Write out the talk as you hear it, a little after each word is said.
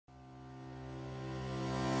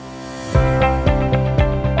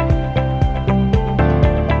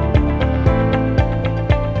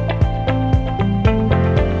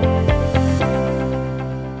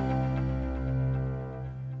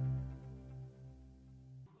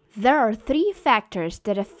There are three factors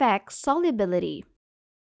that affect solubility: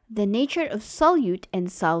 the nature of solute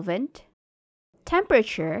and solvent,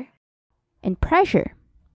 temperature, and pressure.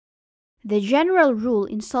 The general rule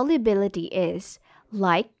in solubility is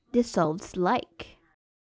like dissolves like.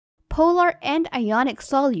 Polar and ionic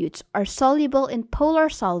solutes are soluble in polar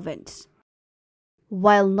solvents,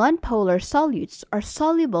 while nonpolar solutes are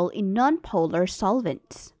soluble in nonpolar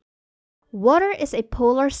solvents. Water is a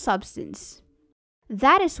polar substance.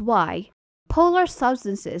 That is why polar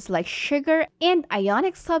substances like sugar and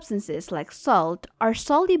ionic substances like salt are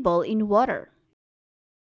soluble in water.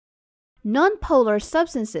 Nonpolar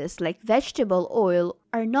substances like vegetable oil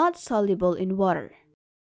are not soluble in water,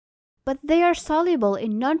 but they are soluble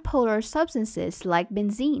in nonpolar substances like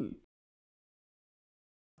benzene.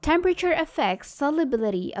 Temperature affects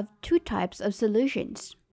solubility of two types of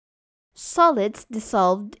solutions: solids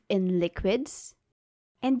dissolved in liquids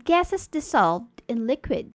and gases dissolved in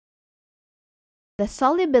liquid. The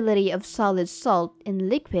solubility of solid salt in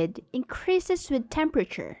liquid increases with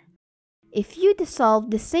temperature. If you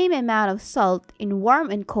dissolve the same amount of salt in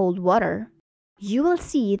warm and cold water, you will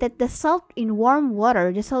see that the salt in warm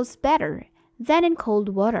water dissolves better than in cold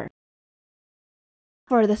water.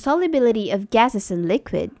 For the solubility of gases in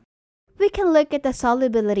liquid, we can look at the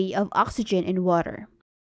solubility of oxygen in water.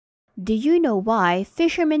 Do you know why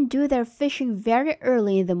fishermen do their fishing very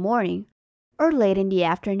early in the morning or late in the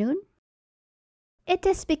afternoon? It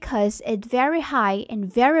is because at very high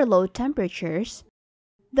and very low temperatures,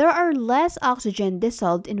 there are less oxygen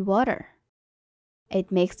dissolved in water.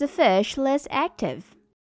 It makes the fish less active.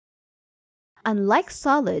 Unlike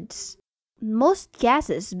solids, most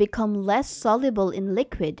gases become less soluble in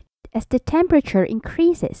liquid as the temperature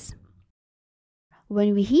increases.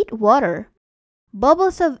 When we heat water,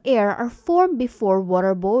 bubbles of air are formed before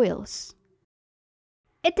water boils.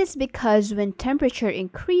 It is because when temperature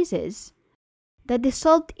increases, the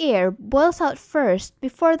dissolved air boils out first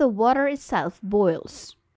before the water itself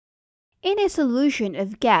boils. In a solution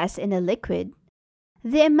of gas in a liquid,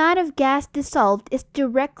 the amount of gas dissolved is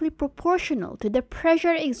directly proportional to the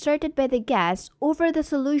pressure exerted by the gas over the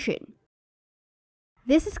solution.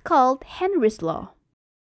 This is called Henry's law.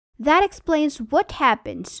 That explains what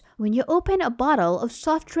happens when you open a bottle of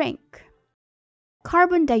soft drink.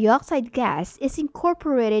 Carbon dioxide gas is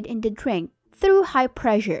incorporated in the drink through high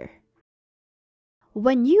pressure.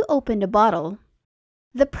 When you open the bottle,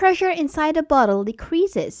 the pressure inside the bottle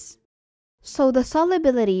decreases, so the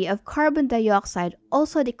solubility of carbon dioxide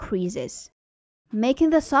also decreases,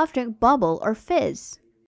 making the soft drink bubble or fizz.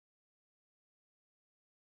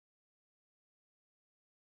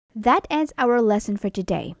 That ends our lesson for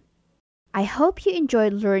today. I hope you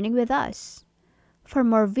enjoyed learning with us. For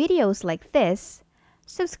more videos like this,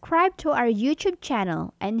 subscribe to our YouTube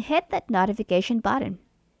channel and hit that notification button.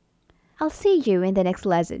 I'll see you in the next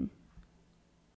lesson.